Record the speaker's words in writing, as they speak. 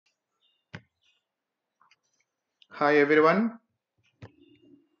Hi everyone.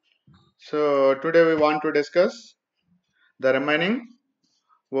 So today we want to discuss the remaining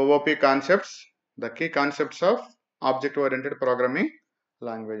OOP concepts, the key concepts of object oriented programming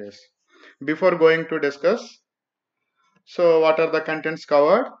languages. Before going to discuss, so what are the contents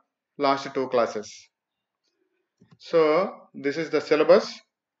covered last two classes? So this is the syllabus.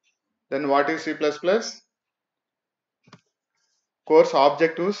 Then what is C++? Course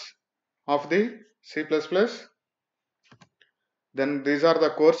objectives of the C++. Then these are the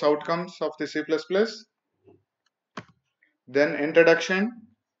course outcomes of the C++. Then introduction.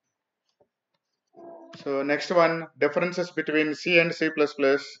 So next one, differences between C and C++,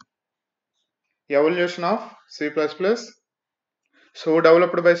 evolution of C++. So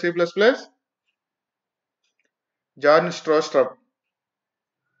developed by C++, Jorn Strostrup.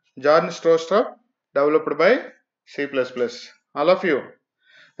 Jorn Strostrup developed by C++. All of you.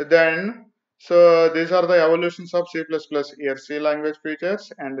 Then, so these are the evolutions of C++. Here C language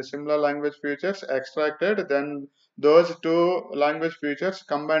features and similar language features extracted. Then those two language features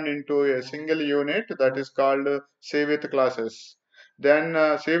combined into a single unit that is called C with classes. Then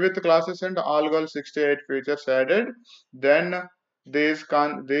C with classes and ALGOL 68 features added. Then these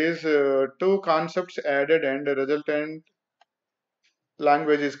two concepts added and resultant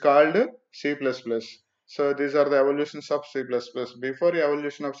language is called C++. So these are the evolutions of C++. Before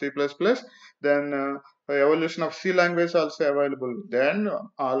evolution of C++, then evolution of C language also available. Then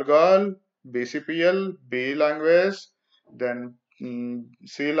ALGOL, BCPL, B language, then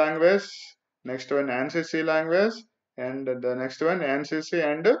C language, next one ANSI C language, and the next one ANSI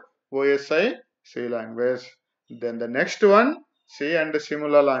and OSI C language. Then the next one C and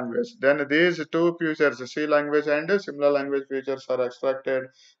similar language. Then these two features, C language and similar language features are extracted.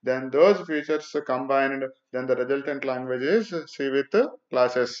 Then those features combined, then the resultant language is C with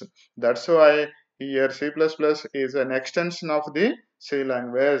classes. That's why here C++ is an extension of the C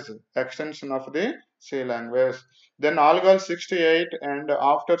language. Extension of the C language. Then ALGOL 68 and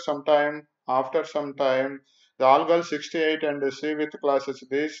after some time, the ALGOL 68 and C with classes,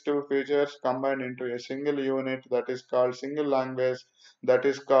 these two features combined into a single unit that is called single language, that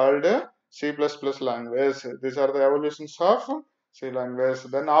is called C++ language. These are the evolutions of C language.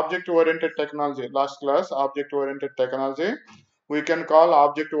 Then object-oriented technology. Last class, object-oriented technology. We can call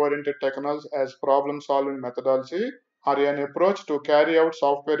object-oriented technology as problem-solving methodology or an approach to carry out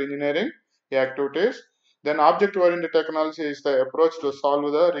software engineering activities. Then object-oriented technology is the approach to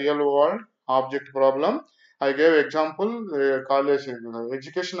solve the real-world object problem. I gave example college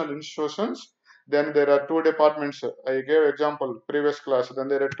educational institutions. Then there are two departments. I gave example previous class. Then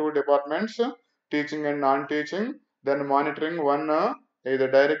there are two departments, teaching and non-teaching. Then monitoring one either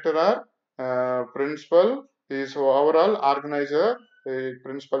director or principal is overall organizer.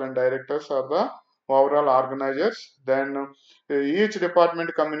 Principal and directors are the overall organizers. Then each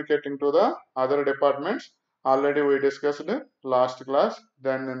department communicating to the other departments. Already we discussed last class.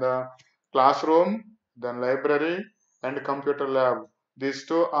 Then in the classroom, then library and computer lab. These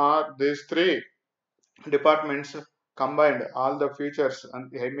three departments combined all the features,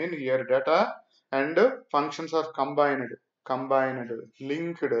 and I mean here data and functions are combined,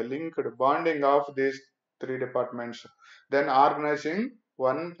 linked, bonding of these three departments. Then organizing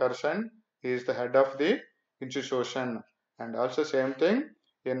one person is the head of the institution, and also same thing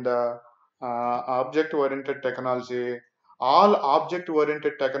in the object oriented technology. All object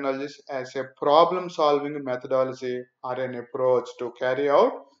oriented technologies as a problem solving methodology are an approach to carry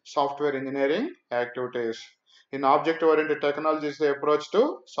out software engineering activities. In object oriented technologies, the approach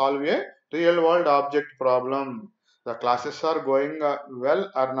to solve a real world object problem. The classes are going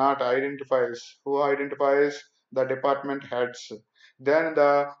well or not identifies. Who identifies? The department heads. Then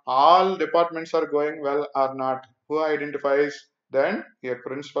the all departments are going well or not. Who identifies? Then your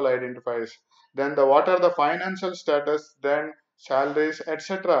principal identifies. Then the what are the financial status? Then salaries,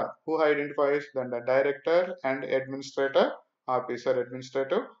 etc. Who identifies? Then the director and administrative officer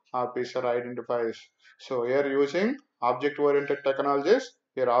identifies. So here using object-oriented technologies,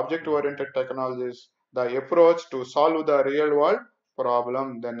 the approach to solve the real-world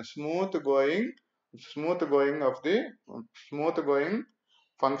problem, then smooth going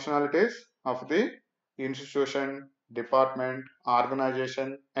functionalities of the institution, department,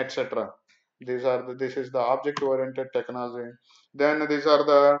 organization, etc. This is the object oriented technology. Then these are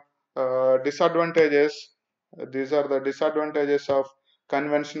the disadvantages. These are the disadvantages of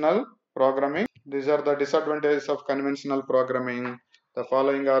conventional programming. These are the disadvantages of conventional programming. The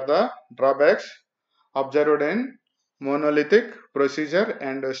following are the drawbacks observed in monolithic procedure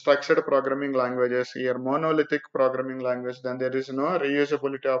and structured programming languages. Here monolithic programming language, then there is no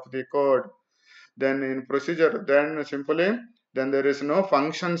reusability of the code. Then in procedure, then simply, then there is no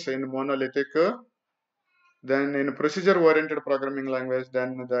functions in monolithic. Then in procedure oriented programming language,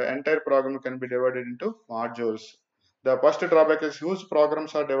 then the entire program can be divided into modules. The first drawback is huge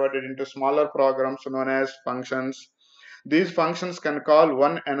programs are divided into smaller programs known as functions. These functions can call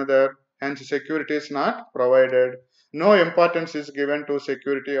one another, hence security is not provided. No importance is given to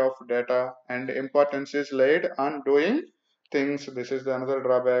security of data, and importance is laid on doing things. This is the another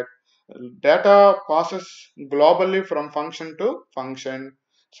drawback. Data passes globally from function to function.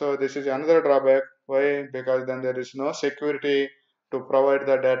 So this is another drawback. Why? Because then there is no security to provide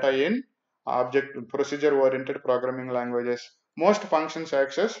the data in object procedure oriented programming languages. Most functions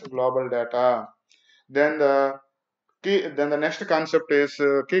access global data. Then the next concept is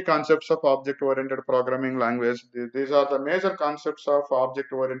key concepts of object oriented programming language. These are the major concepts of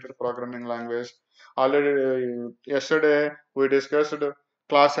object oriented programming language. Already yesterday we discussed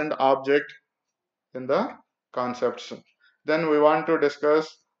class and object in the concepts. Then we want to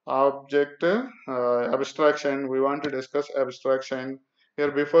discuss object abstraction. We want to discuss abstraction.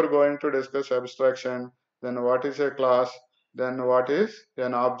 Here, before going to discuss abstraction, then what is a class? Then what is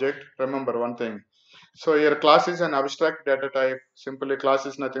an object? Remember one thing. So here, class is an abstract data type. Simply, class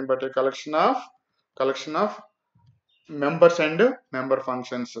is nothing but a collection of members and member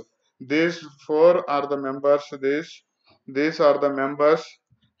functions. These four are the members. These are the members.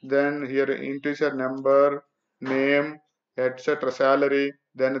 Then here integer number, name, etc. salary.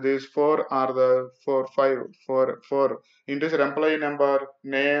 Then these four are the four integer employee number,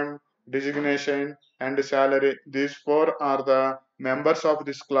 name, designation, and salary. These four are the members of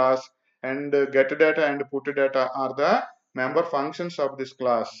this class, and get data and put data are the member functions of this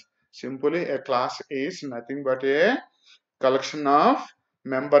class. Simply, a class is nothing but a collection of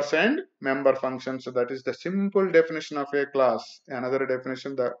members and member functions. So that is the simple definition of a class. Another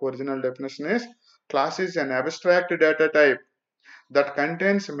definition, the original definition is class is an abstract data type that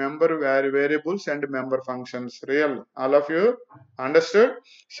contains member variables and member functions. Real, all of you understood?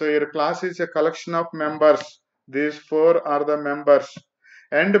 So your class is a collection of members. These four are the members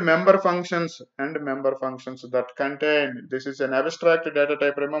and member functions that contain. This is an abstract data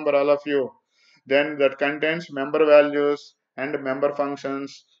type. Remember, all of you. Then that contains member values and member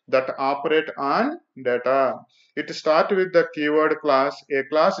functions that operate on data. It starts with the keyword class. A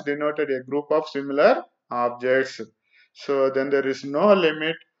class denoted a group of similar objects. So then there is no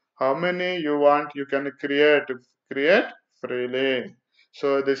limit how many you want. You can create freely.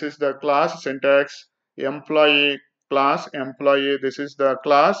 So this is the class syntax. Employee, class, employee. This is the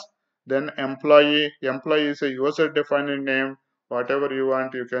class. Then employee is a user defined name. Whatever you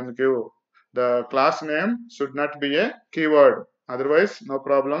want, you can give. The class name should not be a keyword. Otherwise, no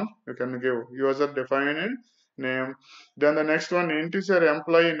problem. You can give user defined name. Then the next one, integer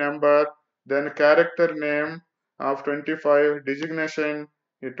employee number. Then character name of 25, designation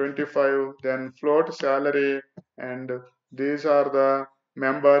 25, then float salary, and these are the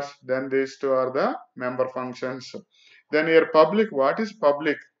members. Then these two are the member functions. Then here public, what is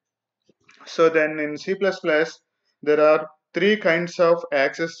public? So then in C++, there are three kinds of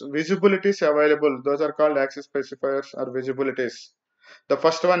access visibilities available. Those are called access specifiers or visibilities. The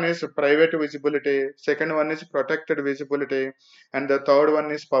first one is private visibility, second one is protected visibility, and the third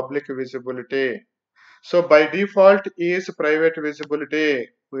one is public visibility. So by default is private visibility.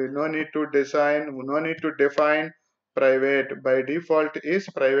 We no need to define private. By default is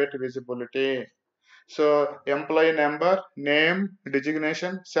private visibility. So employee number, name,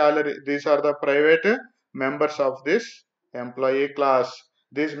 designation, salary. These are the private members of this employee class.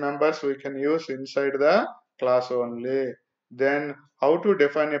 These members we can use inside the class only. Then how to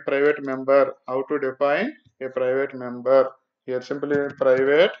define a private member? How to define a private member? Here simply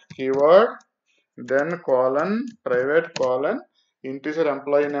private keyword, then colon, private colon, integer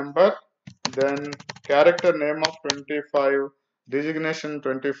employee number, then character name of 25, designation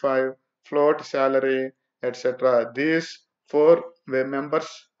 25, float salary, etc. These four members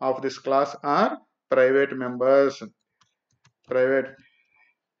of this class are private members. Private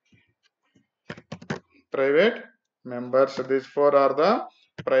members. These four are the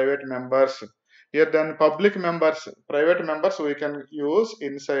private members. Here then public members, private members we can use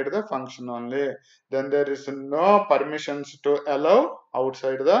inside the function only. Then there is no permissions to allow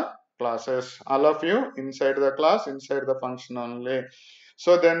outside the classes. All of you inside the class, inside the function only.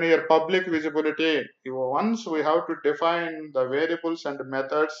 So then here public visibility, once we have to define the variables and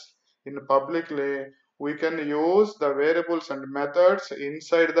methods in publicly, we can use the variables and methods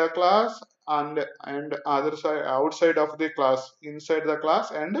inside the class and other side outside of the class, inside the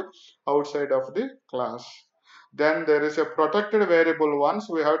class and outside of the class. Then there is a protected variable. Once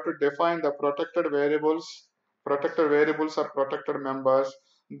we have to define the protected variables. Protected variables are protected members.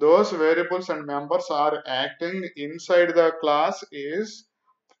 Those variables and members are acting inside the class is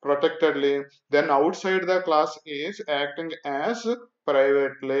protectedly. Then outside the class is acting as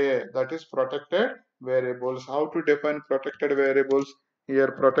privately. That is protected variables. How to define protected variables?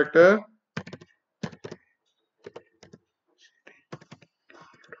 Here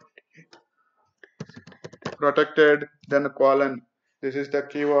protected, then colon. This is the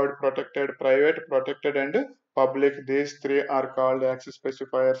keyword protected, private, protected, and public. These three are called access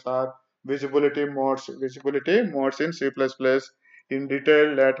specifiers or visibility modes. Visibility modes in C++. In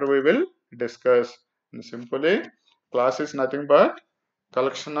detail, later we will discuss. And simply, class is nothing but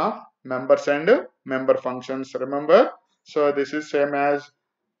collection of members and member functions. Remember? So this is same as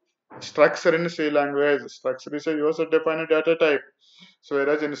structure in C language. Structure is a user-defined data type. So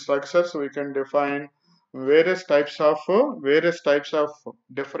whereas in structures we can define various types of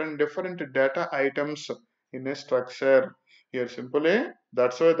different data items in a structure. Here simply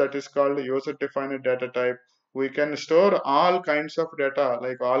that's why that is called user-defined data type. We can store all kinds of data,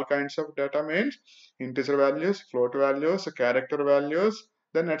 like all kinds of data means integer values, float values, character values,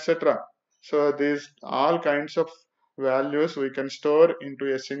 then etc. So these all kinds of values we can store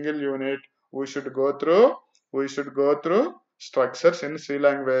into a single unit. We should go through structures in C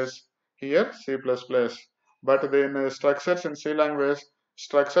language, here C++. But then structures in C language,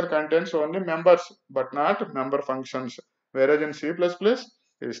 structure contains only members but not member functions. Whereas in C++,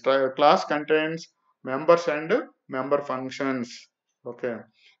 class contains members and member functions. Okay.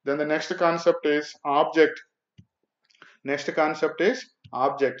 Then the next concept is object. Next concept is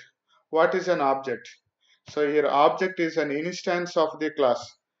object. What is an object? So here object is an instance of the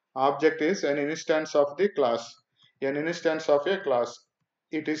class. Object is an instance of the class. An instance of a class.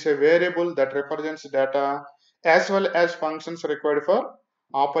 It is a variable that represents data as well as functions required for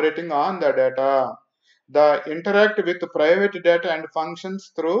operating on the data. The interact with private data and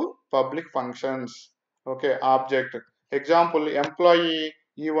functions through public functions. Okay, object. Example, employee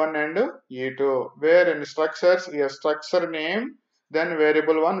E1 and E2. Where in structures, a structure name, then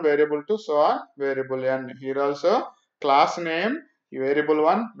variable 1, variable 2, so on, variable n. Here also class name, variable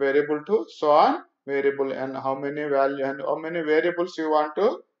 1, variable 2, so on, variable n. How many value and how many variables you want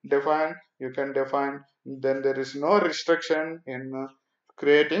to define, you can define. Then there is no restriction in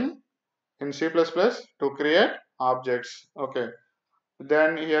creating in C++ to create objects. Okay.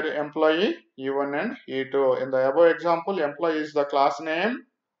 Then here employee E1 and E2. In the above example, employee is the class name.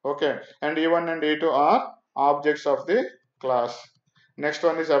 Okay. And E1 and E2 are objects of the class. Next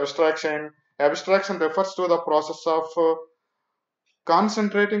one is abstraction. Abstraction refers to the process of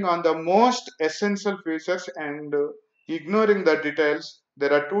concentrating on the most essential features and ignoring the details.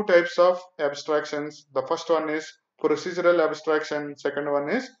 There are two types of abstractions. The first one is procedural abstraction, second one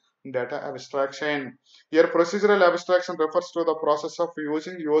is data abstraction. Here procedural abstraction refers to the process of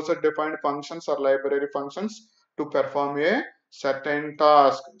using user-defined functions or library functions to perform a certain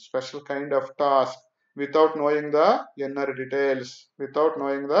task, special kind of task, without knowing the inner details. The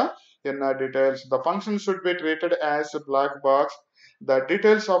function should be treated as a black box. The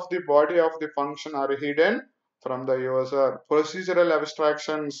details of the body of the function are hidden from the user. Procedural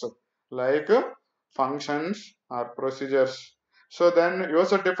abstractions like functions or procedures. So then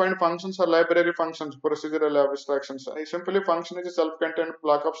user-defined functions or library functions, procedural abstractions. Simply function is a self-contained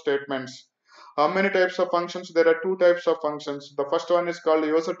block of statements. How many types of functions? There are two types of functions. The first one is called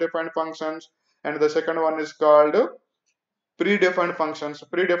user-defined functions and the second one is called predefined functions.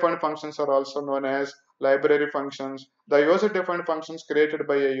 Predefined functions are also known as library functions. The user-defined functions created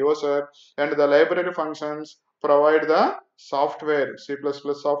by a user and the library functions provide the software, C++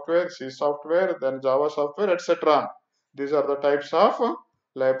 software, C software, then Java software, etc. These are the types of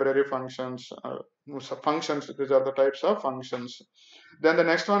library functions. These are the types of functions. Then the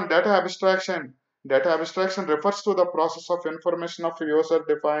next one, data abstraction. Data abstraction refers to the process of information of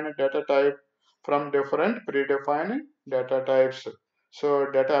user-defined data type from different predefined data types. So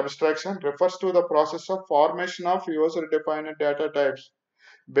data abstraction refers to the process of formation of user-defined data types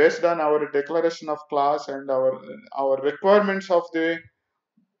based on our declaration of class and our requirements of the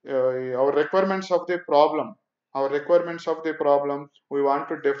our requirements of the problem. Our requirements of the problem, we want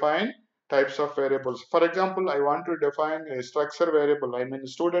to define types of variables. For example, I want to define a structure variable. I mean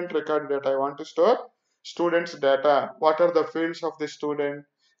student record data. I want to store students data. What are the fields of the student?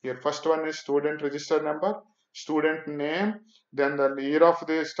 Here first one is student register number, student name, then the year of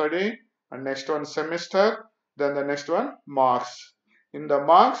the study, and next one semester, then the next one marks. In the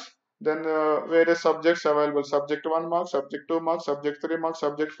marks, Then various subjects available: subject 1 marks, subject 2 marks, subject 3 marks,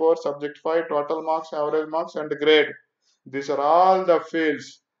 subject 4, subject 5, total marks, average marks, and grade. These are all the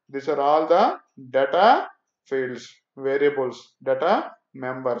fields. These are all the data fields, variables, data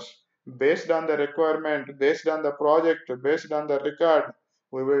members. Based on the requirement, based on the project, based on the record,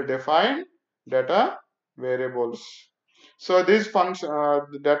 we will define data variables. So these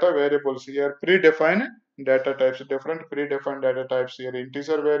data variables here, predefined data types, different predefined data types here: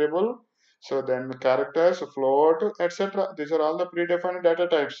 integer variable, so then characters, float, etc. These are all the predefined data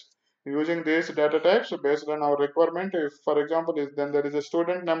types. Using these data types based on our requirement, if for example, then there is a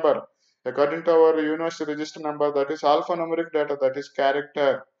student number, according to our university register number, that is alphanumeric data, that is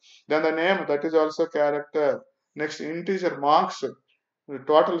character. Then the name, that is also character. Next, integer marks,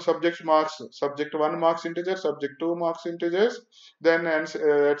 total subject marks: subject 1 marks integer, subject 2 marks integers, then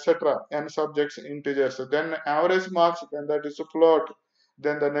etc. n subjects integers. Then average marks, then that is a float.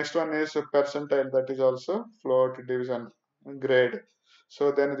 Then the next one is a percentile, that is also float division grade. So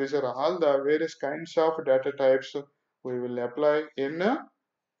then these are all the various kinds of data types we will apply in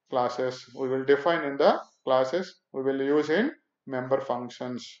classes, we will define in the classes, we will use in member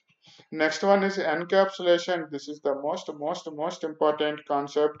functions. Next one is encapsulation. This is the most important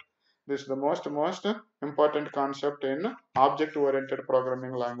concept. This is the most important concept in object oriented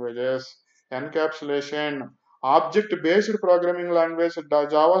programming languages. Encapsulation. Object based programming language, the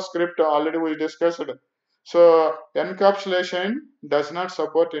JavaScript already we discussed. So encapsulation does not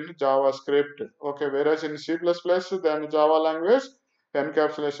support in JavaScript. Okay, whereas in C++, then Java language,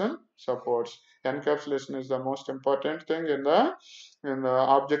 encapsulation supports. Encapsulation is the most important thing in the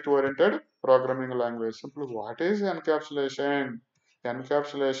object oriented programming language. Simply, what is encapsulation?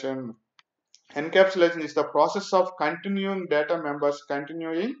 Encapsulation. Encapsulation is the process of combining data members.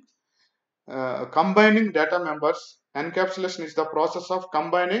 Encapsulation is the process of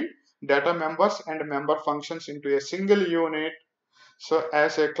combining data members and member functions into a single unit, so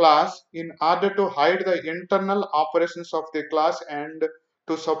as a class, in order to hide the internal operations of the class and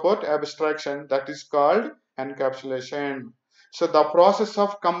to support abstraction, that is called encapsulation. So the process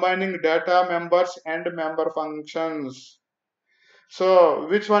of combining data members and member functions. So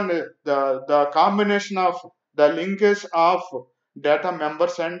which one is the combination of the linkage of data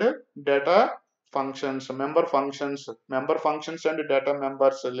members and data functions, member functions and data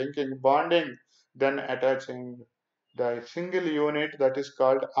members, linking, bonding, then attaching the single unit, that is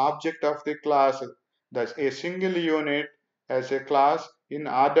called object of the class. That's a single unit as a class in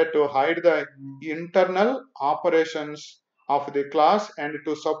order to hide the internal operations of the class and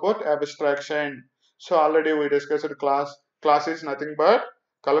to support abstraction. So already we discussed class. Class is nothing but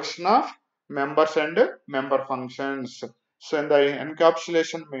collection of members and member functions. So in the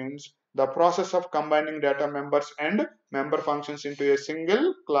encapsulation means the process of combining data members and member functions into a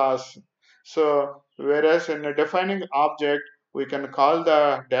single class. So whereas in a defining object, we can call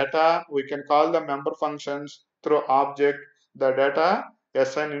the data, we can call the member functions through object. The data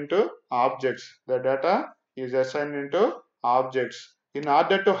assigned into objects. The data is assigned into objects. In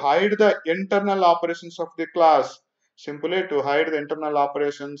order to hide the internal operations of the class, simply to hide the internal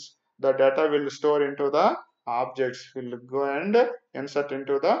operations, the data will store into the objects, will go and insert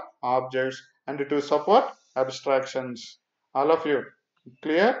into the objects, and to support abstractions. All of you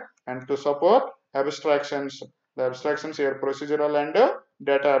clear? And to support abstractions, the abstractions here procedural and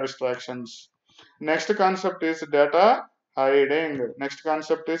data abstractions. Next concept is data hiding. Next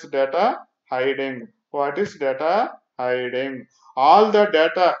concept is data hiding. What is data hiding? All the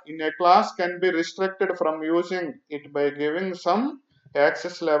data in a class can be restricted from using it by giving some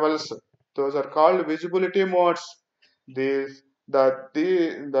access levels. Those are called visibility modes. The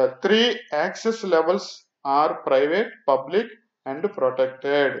three access levels are private, public, and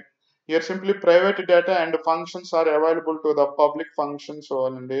protected. Here simply private data and functions are available to the public functions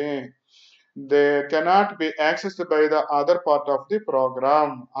only. They cannot be accessed by the other part of the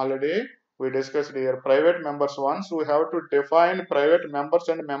program. Already we discussed here private members. Once we have to define private members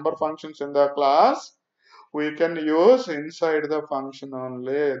and member functions in the class, we can use inside the function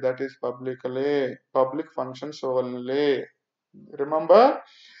only, that is public functions only. Remember,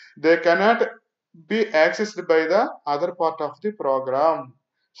 they cannot be accessed by the other part of the program.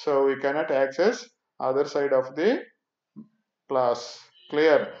 So we cannot access other side of the class.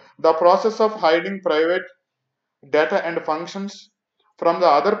 Clear? The process of hiding private data and functions from the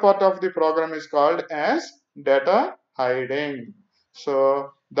other part of the program is called as data hiding.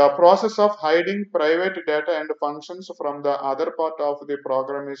 So the process of hiding private data and functions from the other part of the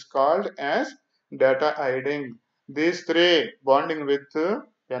program is called as data hiding. These three, bonding with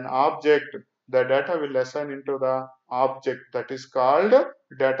an object, the data will assign into the object, that is called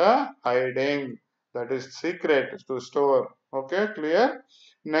data hiding. That is secret to store. Okay, clear?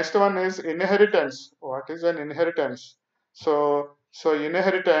 Next one is inheritance. What is an inheritance? So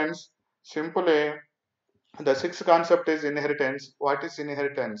inheritance, simply the sixth concept is inheritance. What is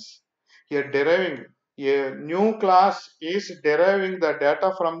inheritance? Here deriving, a new class is deriving the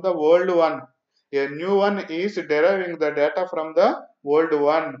data from the old one. A new one is deriving the data from the old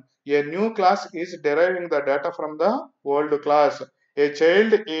one. A new class is deriving the data from the old class. A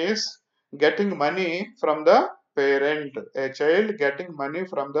child is getting money from the parent. A child getting money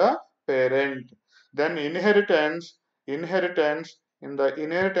from the parent. Then inheritance in the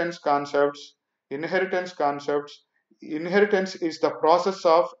inheritance concepts, inheritance is the process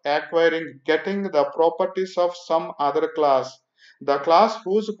of acquiring, getting the properties of some other class. The class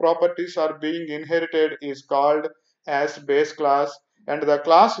whose properties are being inherited is called as base class, and the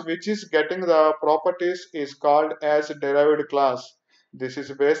class which is getting the properties is called as derived class. This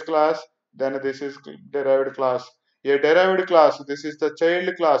is base class, then this is derived class. A derived class, this is the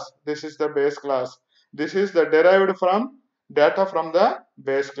child class, this is the base class. This is the derived from data from the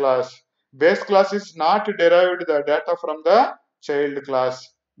base class. Base class is not derived the data from the child class,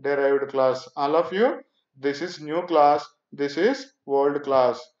 derived class. All of you, this is new class, this is old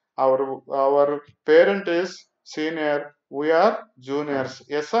class. Our parent is senior, we are juniors.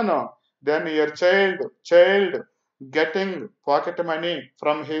 Yes or no? Then your child getting pocket money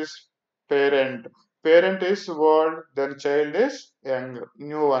from his parent. Parent is old, then child is young,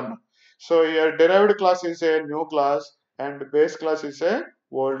 new one. So your derived class is a new class and base class is a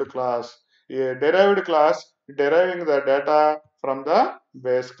old class. A derived class deriving the data from the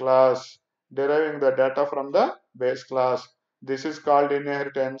base class. Deriving the data from the base class. This is called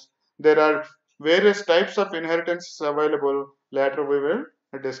inheritance. There are various types of inheritance available. Later we will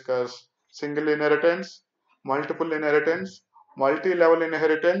discuss. Single inheritance, multiple inheritance, multi-level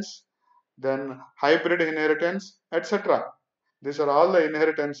inheritance, then hybrid inheritance, etc. These are all the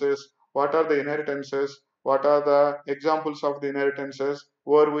inheritances. What are the inheritances? What are the examples of the inheritances?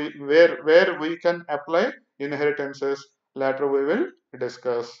 Where we can apply inheritances? Later we will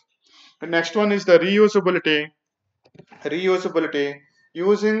discuss. The next one is the reusability. Reusability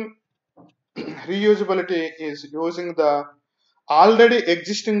using reusability is using the already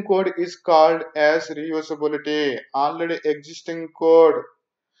existing code is called as reusability. Already existing code,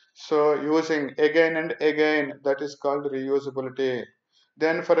 so using again and again, that is called reusability.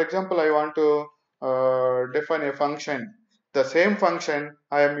 Then for example, I want to define a function. The same function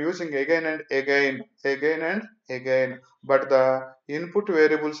I am using again and again, again and again, but the input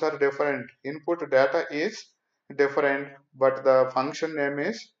variables are different. Input data is different, but the function name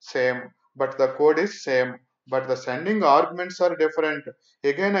is same, but the code is same, but the sending arguments are different.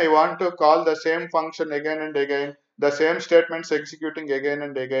 Again I want to call the same function again and again, the same statements executing again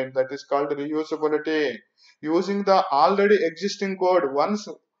and again. That is called reusability. Using the already existing code, once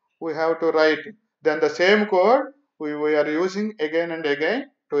we have to write, then the same code we are using again and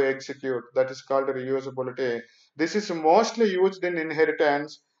again to execute. That is called reusability. This is mostly used in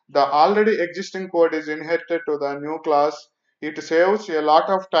inheritance. The already existing code is inherited to the new class. It saves a lot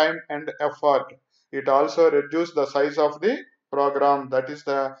of time and effort. It also reduces the size of the program. That is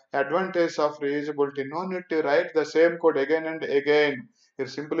the advantage of reusability. No need to write the same code again and again. It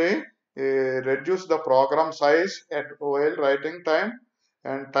simply reduce the program size at while writing time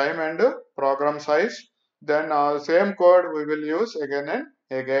and program size. Then same code we will use again and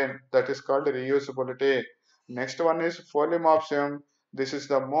again. That is called reusability. Next one is polymorphism. This is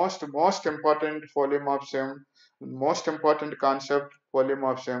the most important polymorphism, most important concept,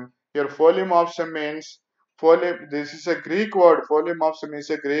 polymorphism. Here polymorphism means this is a Greek word. Polymorphism is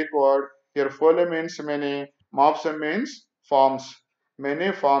a Greek word. Here poly means many, morphism means forms,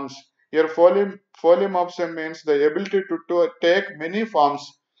 many forms. Here polymorphism means the ability to take many forms.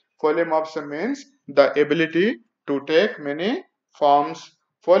 Polymorphism means the ability to take many forms.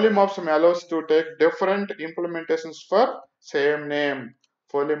 Polymorphism allows to take different implementations for same name.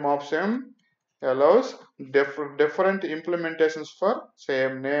 Polymorphism allows different implementations for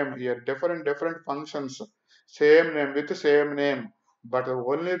same name. Here different functions, same name with same name, but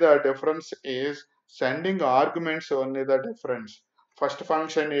only the difference is sending arguments, only the difference. First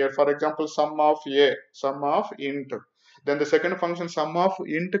function here, for example, sum of a, sum of int. Then the second function, sum of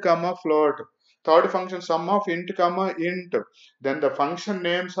int comma float. Third function, sum of int comma int. Then the function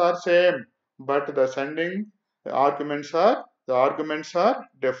names are same, but the sending arguments are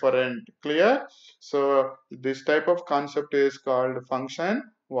different. Clear? So this type of concept is called function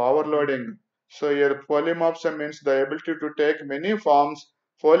overloading. So here polymorphism means the ability to take many forms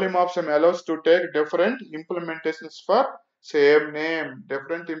Polymorphism allows to take different implementations for same name,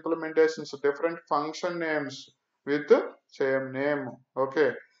 different implementations, different function names with the same name.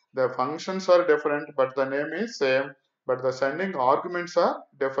 Okay, the functions are different, but the name is same, but the sending arguments are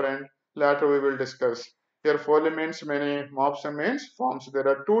different. Later we will discuss. Here Foley means many, morphism means forms. There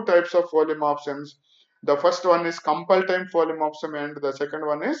are two types of polymorphisms. The first one is compile time polymorphism and the second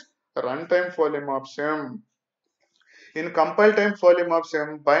one is runtime polymorphism. In compile time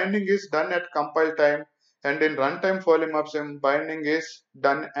polymorphism, binding is done at compile time, and in runtime polymorphism, binding is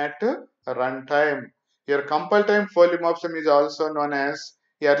done at runtime. Here, compile time polymorphism is also known as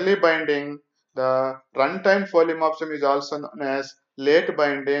early binding. The runtime polymorphism is also known as late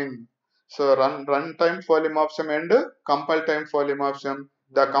binding. So, runtime polymorphism and compile time polymorphism.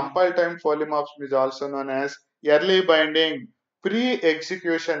 The compile time polymorphism is also known as early binding.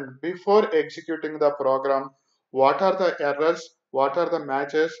 Pre-execution, before executing the program, what are the errors, what are the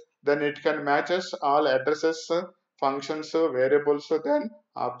matches, then it can matches all addresses, functions, variables, then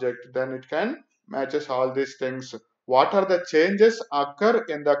object, then it can matches all these things. What are the changes occur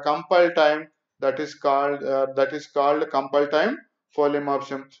in the compile time, that is called compile time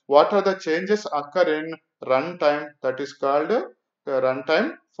polymorphism. What are the changes occur in runtime, that is called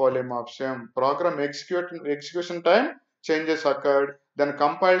runtime polymorphism. Program execution time changes occurred, then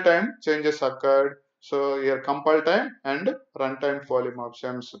compile time changes occurred. So here compile time and runtime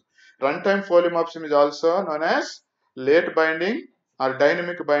polymorphisms. Runtime polymorphism is also known as late binding or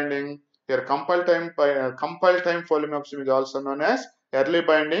dynamic binding. Here compile time polymorphism is also known as early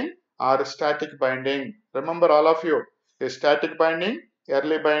binding or static binding. Remember all of you, a static binding,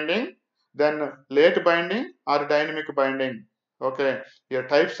 early binding, then late binding or dynamic binding. Okay, here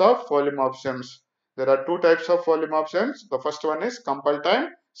types of polymorphisms. There are two types of polymorphisms. The first one is compile time,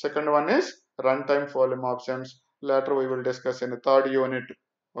 second one is runtime polymorphisms. Later we will discuss in the third unit.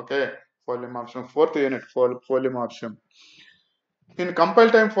 Okay, polymorphism. Fourth unit, polymorphism. In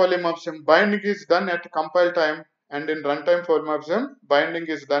compile time polymorphism, binding is done at compile time, and in runtime polymorphism, binding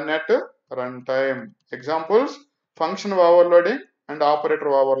is done at runtime. Examples: function overloading and operator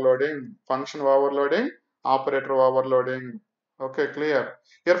overloading. Function overloading, operator overloading. Okay, clear.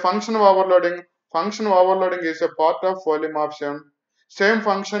 Here function overloading. Function overloading is a part of polymorphism. Same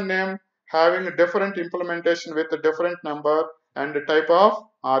function name having different implementation with a different number and type of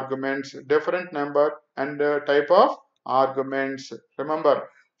arguments. Different number and type of arguments. Remember,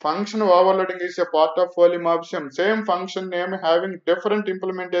 function overloading is a part of polymorphism. Same function name having different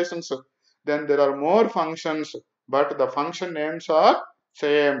implementations. Then there are more functions, but the function names are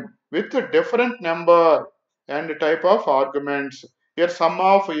same with a different number and type of arguments. Here sum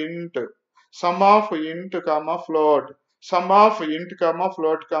of int comma float, sum of int comma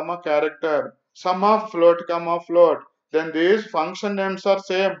float comma character, sum of float comma float. Then these function names are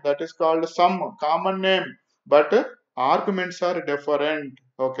same. That is called sum, common name, but arguments are different.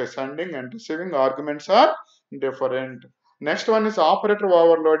 Okay, sending and receiving arguments are different. Next one is operator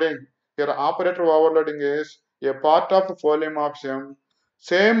overloading. Here operator overloading is a part of polymorphism.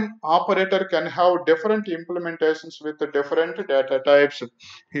 Same operator can have different implementations with different data types.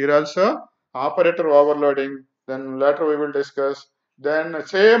 Here also operator overloading, then later we will discuss. Then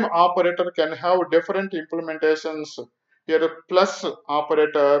same operator can have different implementations. Here plus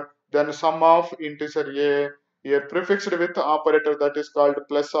operator, then sum of integer a, here prefixed with operator, that is called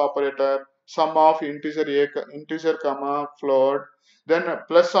plus operator, sum of integer comma float, then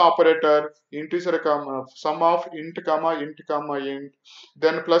plus operator, integer comma, sum of int comma int,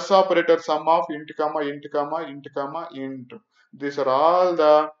 then plus operator, sum of int comma int comma int comma int. These are all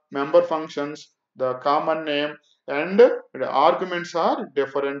the member functions, the common name, and the arguments are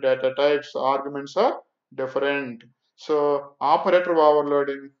different data types. Arguments are different. So operator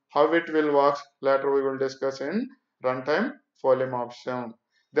overloading, how it will work, later we will discuss in runtime polymorphism.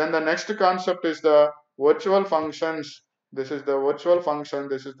 Then the next concept is the virtual functions. This is the virtual function.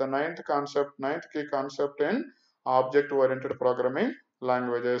 This is the ninth key concept in object-oriented programming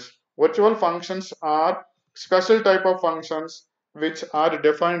languages. Virtual functions are special type of functions which are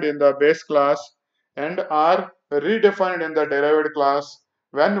defined in the base class and are redefined in the derived class.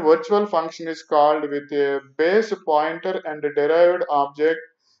 When virtual function is called with a base pointer and a derived object,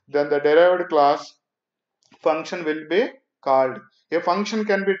 then the derived class function will be called. A function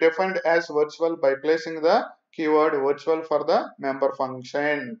can be defined as virtual by placing the keyword virtual for the member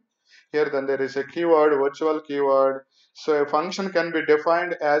function. Here then there is a keyword, virtual keyword. So a function can be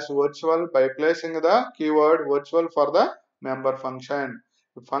defined as virtual by placing the keyword virtual for the member function.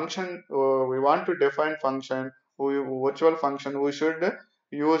 We want to define function, virtual function, we should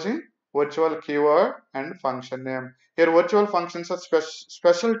using virtual keyword and function name. Here virtual functions are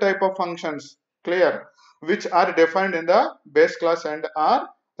special type of functions, clear, which are defined in the base class and are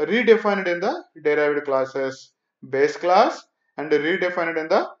redefined in the derived classes. Base class and redefined in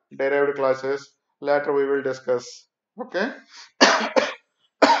the derived classes. Later we will discuss. Okay.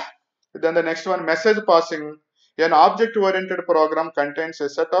 Then the next one, message passing. An object-oriented program contains a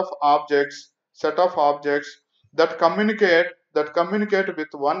set of objects that communicate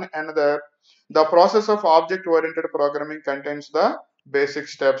with one another. The process of object-oriented programming contains the basic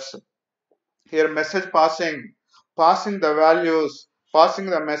steps. Here, message passing, passing the values, passing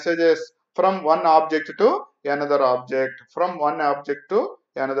the messages from one object to another object, from one object to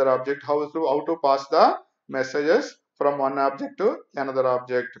another object. How to pass the messages from one object to another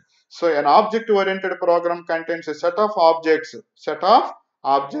object. So an object-oriented program contains a set of objects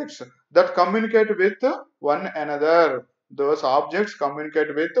that communicate with one another. Those objects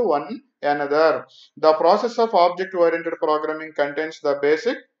communicate with one another. The process of object-oriented programming contains the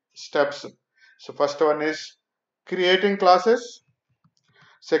basic steps. So first one is creating classes,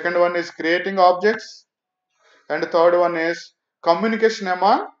 second one is creating objects, and third one is communication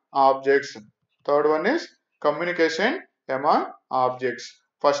among objects. Third one is communication among objects.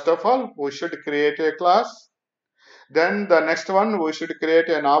 First of all, we should create a class. Then the next one, we should create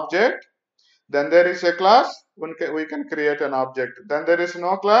an object. Then there is a class, we can create an object. Then there is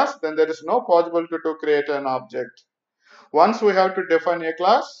no class, then there is no possibility to create an object. Once we have to define a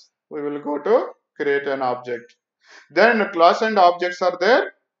class, we will go to create an object. Then class and objects are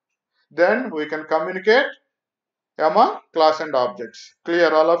there. Then we can communicate among class and objects.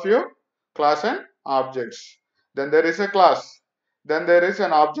 Clear all of you? Class and objects. Then there is a class. Then there is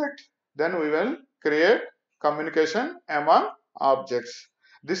an object. Then we will create communication among objects.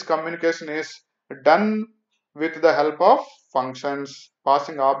 This communication is done with the help of functions,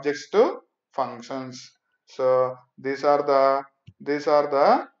 passing objects to functions. So these are the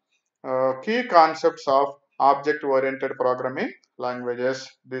key concepts of object-oriented programming languages.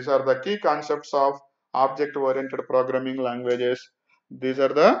 These are the key concepts of object-oriented programming languages. These are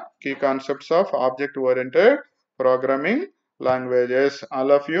the key concepts of object-oriented programming languages.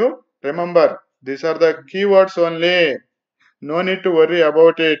 All of you remember, these are the keywords only. No need to worry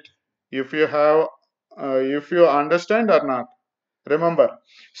about it. If you understand or not. Remember.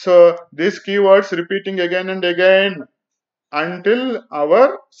 So these keywords repeating again and again until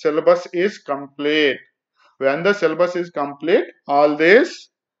our syllabus is complete. When the syllabus is complete, all these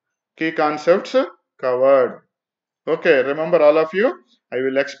key concepts covered. Okay, remember all of you, I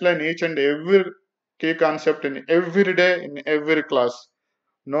will explain each and every key concept in every day, in every class.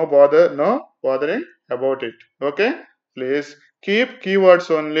 No bothering about it. Okay, please keep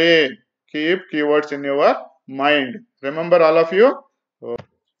keywords only. Keep keywords in your mind. Remember all of you.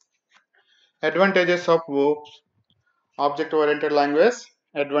 Advantages of object-oriented language.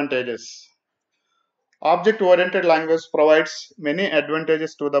 Advantages. Object-oriented language provides many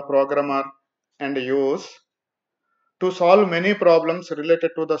advantages to the programmer and use to solve many problems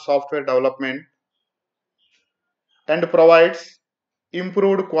related to the software development and provides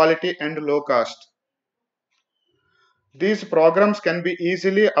improved quality and low cost. These programs can be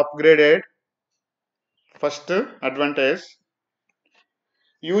easily upgraded. First advantage,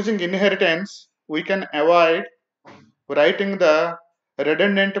 using inheritance, we can avoid writing the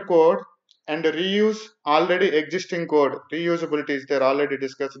redundant code and reuse already existing code. Reusability is there, already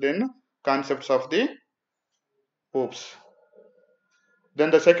discussed in concepts of the OOPS.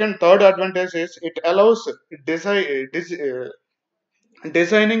 Then the third advantage is it allows designing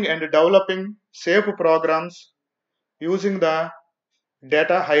and developing safe programs using the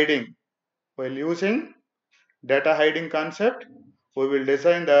data hiding. While using data hiding concept, we will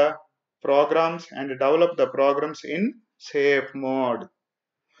design the programs and develop the programs in safe mode.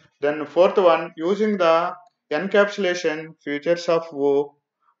 Then fourth one, using the encapsulation features of OOP,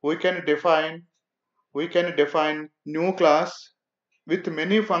 we can define new class with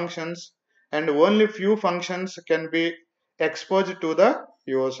many functions and only few functions can be exposed to the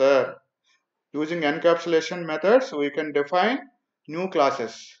user. Using encapsulation methods, we can define new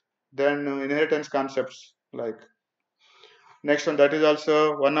classes. Then inheritance concepts like. Next one, that is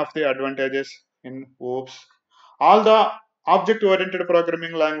also one of the advantages in OOPS. All the object-oriented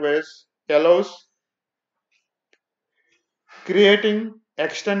programming language allows creating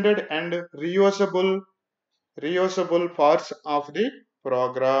extended and reusable parts of the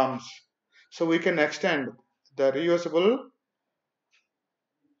programs. So we can extend the reusable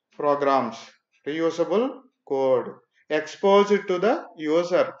programs, reusable code, expose it to the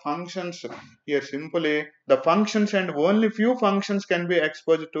user functions. Here simply the functions and only few functions can be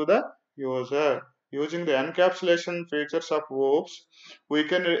exposed to the user. Using the encapsulation features of OOPS, we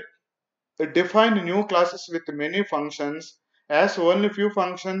can define new classes with many functions, as only few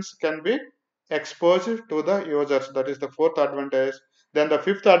functions can be exposed to the users. That is the fourth advantage. Then the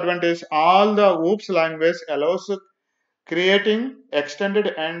fifth advantage, all the OOPS language allows creating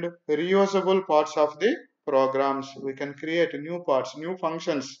extended and reusable parts of the programs. We can create new parts, new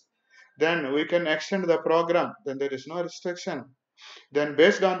functions. Then we can extend the program. Then there is no restriction. Then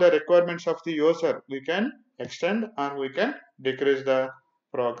based on the requirements of the user, we can extend or we can decrease the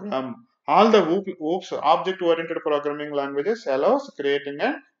program. All the OOPS, object-oriented programming languages, allows creating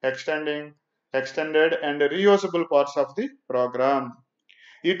and extending extended and reusable parts of the program.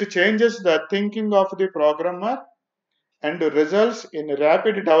 It changes the thinking of the programmer and results in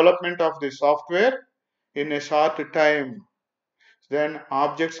rapid development of the software in a short time. Then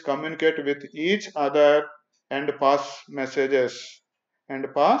objects communicate with each other and pass messages.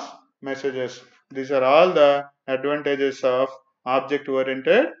 These are all the advantages of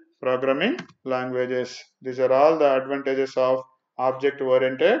object-oriented programming languages. These are all the advantages of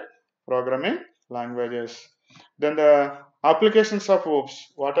object-oriented programming languages. Then the applications of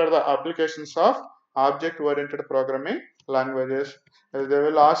OOPS. What are the applications of object-oriented programming languages? They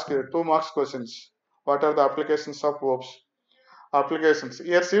will ask you 2 marks questions. What are the applications of OOPS? Applications.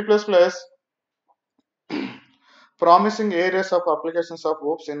 Here C++ promising areas of applications of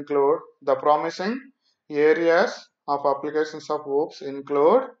OOPS include the promising areas of applications of OOPS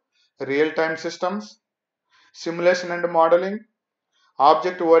include real-time systems, simulation and modeling,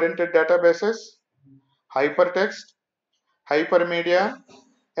 object-oriented databases, hypertext, hypermedia,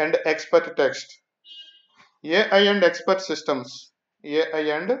 and expert text. AI and expert systems.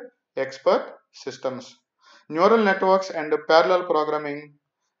 AI and expert systems. Neural networks and parallel programming,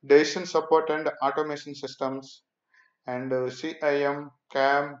 decision support and automation systems, and CIM,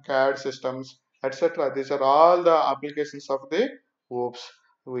 CAM, CAD systems, etc. These are all the applications of the OOPS.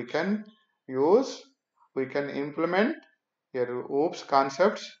 We can use, we can implement your OOPS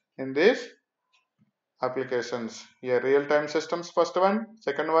concepts in these applications. Here, real-time systems, first one.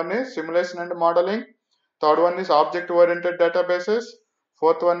 Second one is simulation and modeling. Third one is object-oriented databases.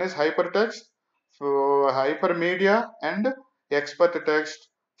 Fourth one is hypertext, hypermedia, and expert text.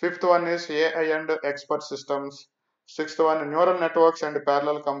 Fifth one is AI and expert systems. Sixth one, neural networks and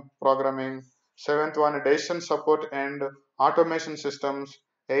parallel programming. Seventh one, decision support and automation systems.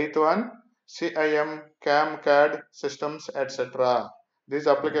 Eighth one, CIM, CAM, CAD systems, etc. These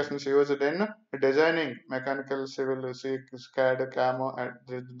applications used in designing mechanical, civil, CAD, CAM, and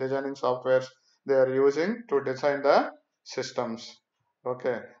designing softwares they are using to design the systems.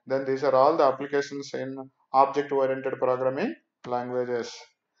 Okay, then these are all the applications in object-oriented programming languages.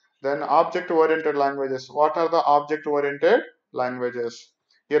 Then object-oriented languages. What are the object-oriented languages?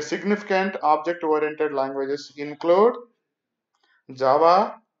 Here significant object-oriented languages include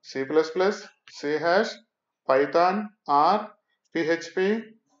Java, C++, C Hash, Python, R, PHP,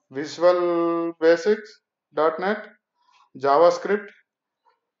 Visual Basics, .NET, JavaScript,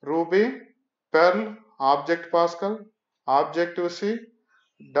 Ruby, Perl, Object Pascal, Objective-C,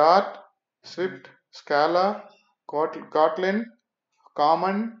 Dart, Swift, Scala, Kotlin,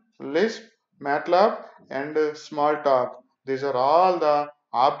 Common, Lisp, MATLAB, and Smalltalk. These are all the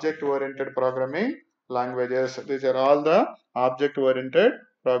object-oriented programming languages. These are all the object-oriented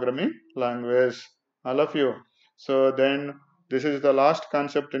programming languages. All of you. So then this is the last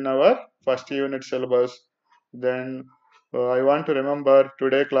concept in our first unit syllabus. Then I want to remember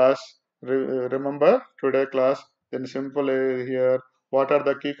today class. Remember today class. Then simply here, what are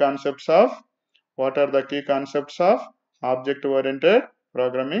the key concepts of object-oriented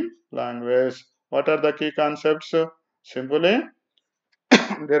programming language? What are the key concepts? Simply,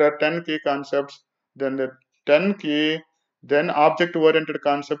 there are 10 key concepts. Then the 10 key, then object-oriented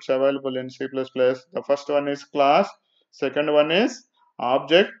concepts available in C++. The first one is class. Second one is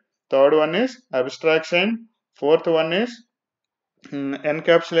object. Third one is abstraction. Fourth one is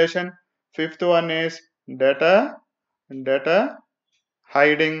encapsulation. Fifth one is data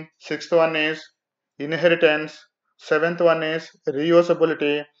hiding. Sixth one is inheritance. Seventh one is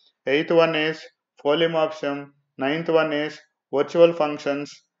reusability. Eighth one is polymorphism. Ninth one is virtual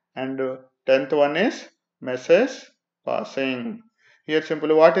functions. And 10th one is message passing. Here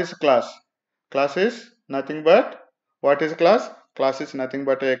simply, what is class? Class is nothing but, what is class? Class is nothing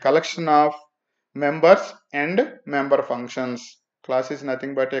but a collection of members and member functions. Class is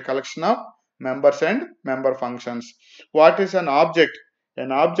nothing but a collection of members and member functions. What is an object?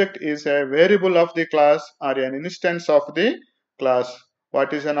 An object is a variable of the class or an instance of the class.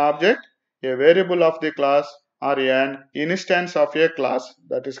 What is an object? A variable of the class or an instance of a class,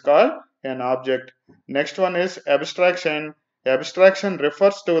 that is called an object. Next one is abstraction. Abstraction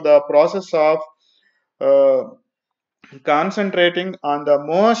refers to the process of uh, concentrating on the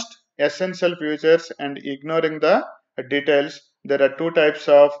most essential features and ignoring the details. There are two types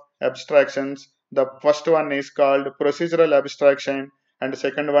of abstractions. The first one is called procedural abstraction, and the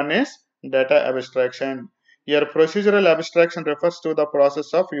second one is data abstraction. Here, procedural abstraction refers to the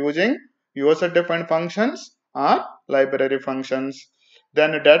process of using user defined functions or library functions.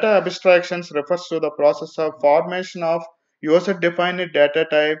 Then, data abstractions refers to the process of formation of user defined data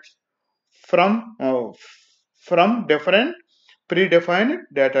types from different predefined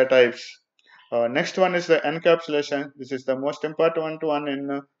data types. Next one is the encapsulation. This is the most important one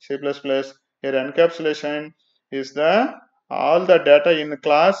in C++. Here encapsulation is the all the data in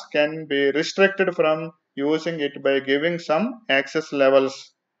class can be restricted from using it by giving some access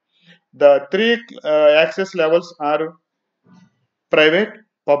levels. The three access levels are private,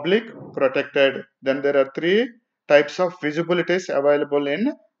 public, protected. Then there are three types of visibilities available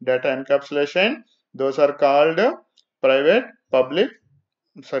in data encapsulation. Those are called private, public,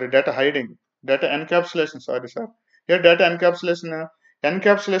 data hiding, data encapsulation. Sorry, sir. Here, data encapsulation.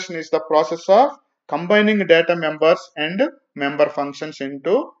 Encapsulation is the process of combining data members and member functions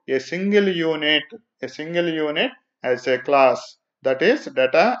into a single unit as a class. That is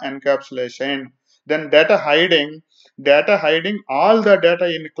data encapsulation. Then data hiding, all the data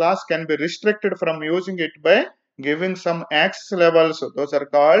in class can be restricted from using it by giving some access levels. Those are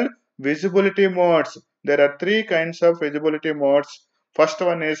called visibility modes. There are three kinds of visibility modes. First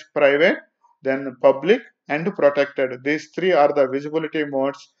one is private, then public and protected. These three are the visibility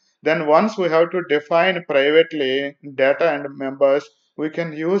modes. Then once we have to define privately data and members, we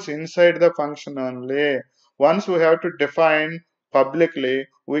can use inside the function only. Once we have to define publicly,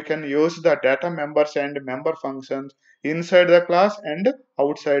 we can use the data members and member functions inside the class and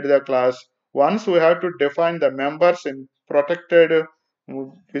outside the class. Once we have to define the members in protected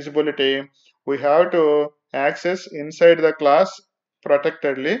visibility, we have to access inside the class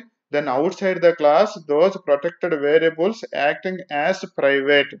protectedly, then outside the class those protected variables acting as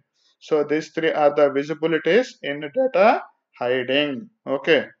private. So these three are the visibilities in data hiding.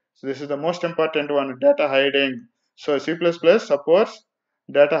 Okay, so this is the most important one, data hiding. So C++ supports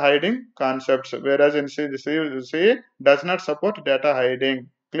data hiding concepts, whereas in C does not support data hiding.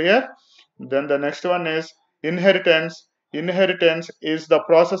 Clear? Then the next one is inheritance. Inheritance is the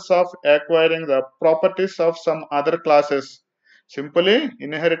process of acquiring the properties of some other classes. Simply,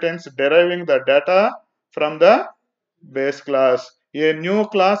 inheritance deriving the data from the base class. A new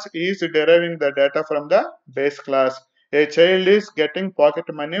class is deriving the data from the base class. A child is getting pocket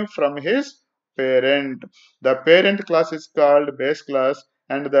money from his parent. The parent class is called base class,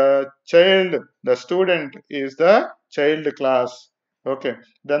 and the student is the child class. Okay.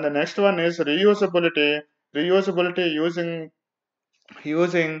 Then the next one is reusability. Reusability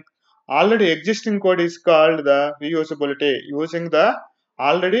using already existing code is called the reusability. Using the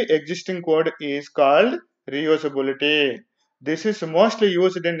already existing code is called reusability. This is mostly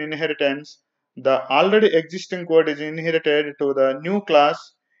used in inheritance. The already existing code is inherited to the new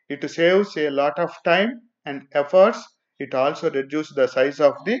class. It saves a lot of time and efforts. It also reduces the size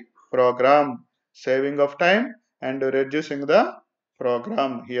of the program, saving of time and reducing the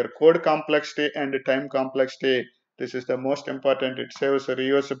program. Here, code complexity and time complexity, this is the most important. It saves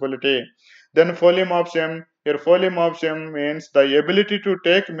reusability. Then polymorphism. Here polymorphism means the ability to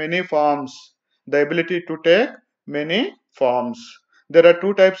take many forms. The ability to take many forms. There are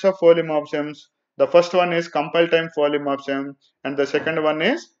two types of polymorphisms. The first one is compile time polymorphism, and the second one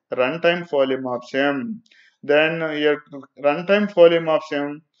is runtime polymorphism. Then here runtime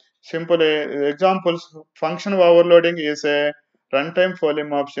polymorphism. Simple examples. Function overloading is a runtime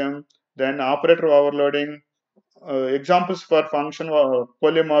polymorphism. Then operator overloading, examples for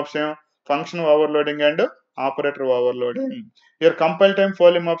polymorphism, function overloading, and operator overloading. Here, compile time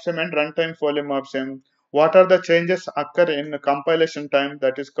polymorphism and runtime polymorphism. What are the changes occur in compilation time?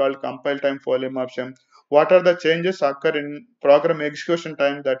 That is called compile time polymorphism. What are the changes occur in program execution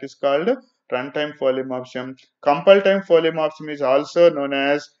time? That is called runtime polymorphism. Compile time polymorphism is also known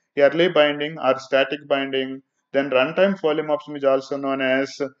as early binding or static binding. Then runtime polymorphism is also known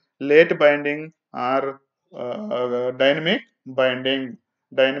as late binding or dynamic binding.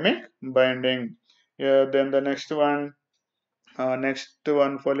 Then the next one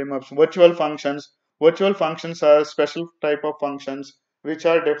polymorphs, virtual functions are special type of functions which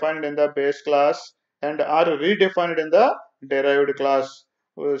are defined in the base class and are redefined in the derived class.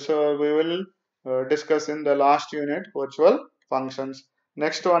 So we will discuss in the last unit virtual functions.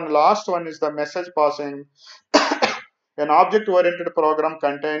 Last one is the message passing. An object-oriented program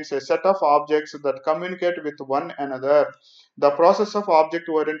contains a set of objects that communicate with one another. The process of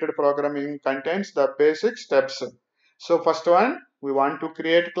object-oriented programming contains the basic steps. So first one, we want to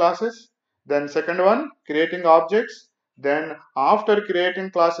create classes. Then second one, creating objects. Then after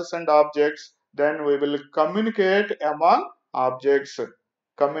creating classes and objects, then we will communicate among objects.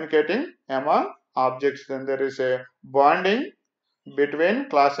 Communicating among objects. Then there is a bonding between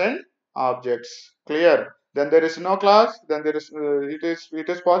class and objects. Clear? Then there is no class. Then there is it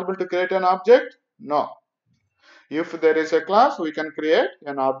is possible to create an object? No. If there is a class, we can create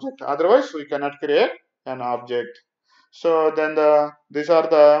an object. Otherwise, we cannot create an object. So then these are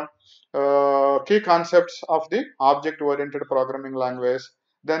the key concepts of the object-oriented programming language.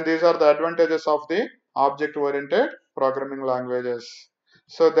 Then these are the advantages of the object-oriented programming languages.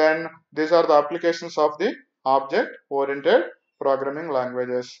 So then these are the applications of the object-oriented programming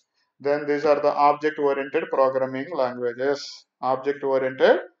languages. Then these are the object-oriented programming languages.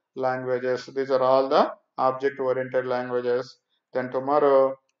 Object-oriented languages. These are all the object-oriented languages. Then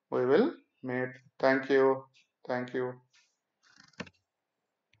tomorrow we will meet. Thank you. Thank you.